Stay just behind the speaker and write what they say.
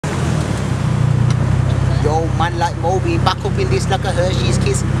bro, man like Mobeen, back up in this like a Hershey's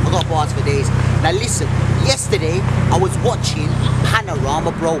kiss. I got bars for days. Now listen, yesterday I was watching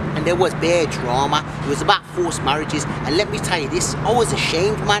Panorama, bro, and there was bare drama. It was about forced marriages, and let me tell you this, I was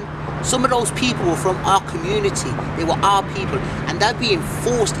ashamed, man. Some of those people were from our community, they were our people, and they're being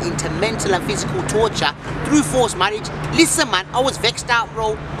forced into mental and physical torture through forced marriage. Listen man, I was vexed out,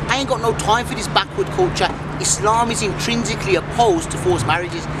 bro. I ain't got no time for this backward culture. Islam is intrinsically opposed to forced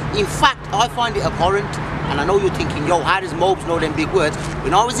marriages. In fact, I find it abhorrent. And I know you're thinking, yo, how does Mobes know them big words?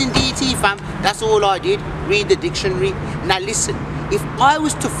 When I was in DT, fam, that's all I did, read the dictionary. Now listen, if I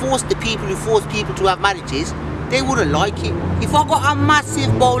was to force the people who force people to have marriages, they wouldn't like it. If I got a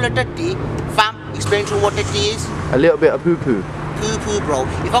massive bowl of dirty, fam, explain to me what dirty is. A little bit of poo-poo. Poo-poo, bro.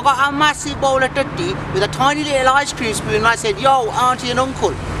 If I got a massive bowl of dirty with a tiny little ice cream spoon and I said, yo, auntie and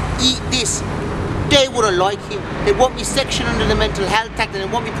uncle, eat this, they wouldn't like it. They want me sectioned under the Mental Health Act and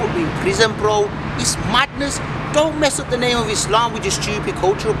they want me put me in prison, bro. It's madness. Don't mess up the name of Islam with your stupid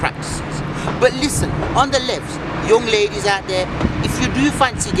cultural practices. But listen, on the left, young ladies out there, if you do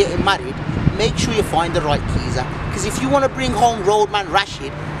fancy getting married, make sure you find the right geezer. Because if you want to bring home Roadman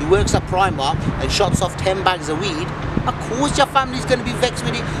Rashid, who works at Primark and shots off 10 bags of weed, of course your family's going to be vexed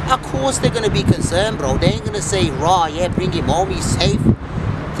with it. Of course they're going to be concerned, bro. They ain't going to say, raw, yeah, bring him home, he's safe.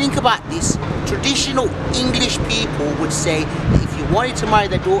 Think about this. Traditional English people would say that if you wanted to marry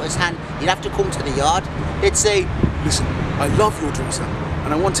their daughter's hand, you'd have to come to the yard. They'd say, listen, I love your daughter,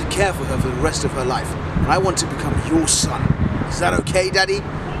 and I want to care for her for the rest of her life, and I want to become your son. Is that okay, Daddy?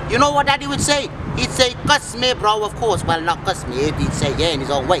 You know what Daddy would say? He'd say, cuss me, bro, of course. Well, not cuss me, he'd say, yeah, in his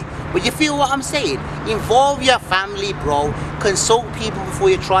own way. But you feel what I'm saying? Involve your family, bro. Consult people before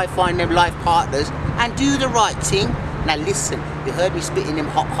you try find them life partners, and do the right thing. Now listen, you heard me spitting them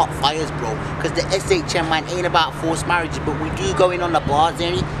hot fires, bro, because the SHM, man, ain't about forced marriages, but we do go in on the bars,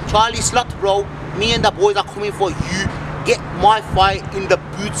 ain't he? Charlie Slot, bro, me and the boys are coming for you. Get my fire in the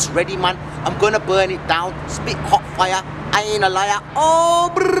boots ready, man. I'm gonna burn it down, spit hot fire, I ain't a liar.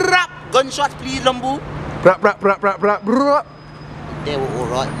 Oh, brap. Gunshots, please, Lumbu. Brap, brap, brap, brap, brap, brap. They were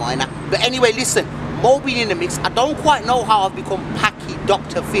alright, minor. But anyway, listen, Mobeen in the mix. I don't quite know how I've become Packy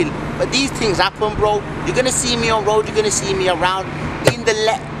Dr. Phil, but these things happen, bro. You're gonna see me on road, you're gonna see me around in the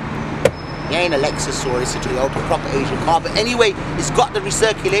it ain't a Lexus or it's a Toyota, proper Asian car. But anyway, it's got the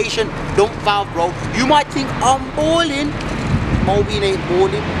recirculation dump valve, bro. You might think I'm balling. Mobeen ain't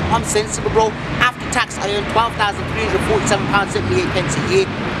balling. I'm sensible, bro. After tax, I earn £12,347.78 a year.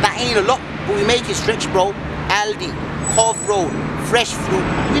 That ain't a lot, but we make it stretch, bro. Aldi, Cove Road, fresh fruit.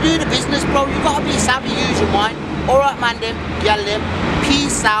 We do the business, bro. You gotta be savvy, use your mind. Alright, man, them, y'all them.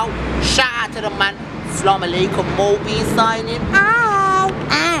 Peace out. Shout out to the man. Assalamu alaikum. Mobeen signing.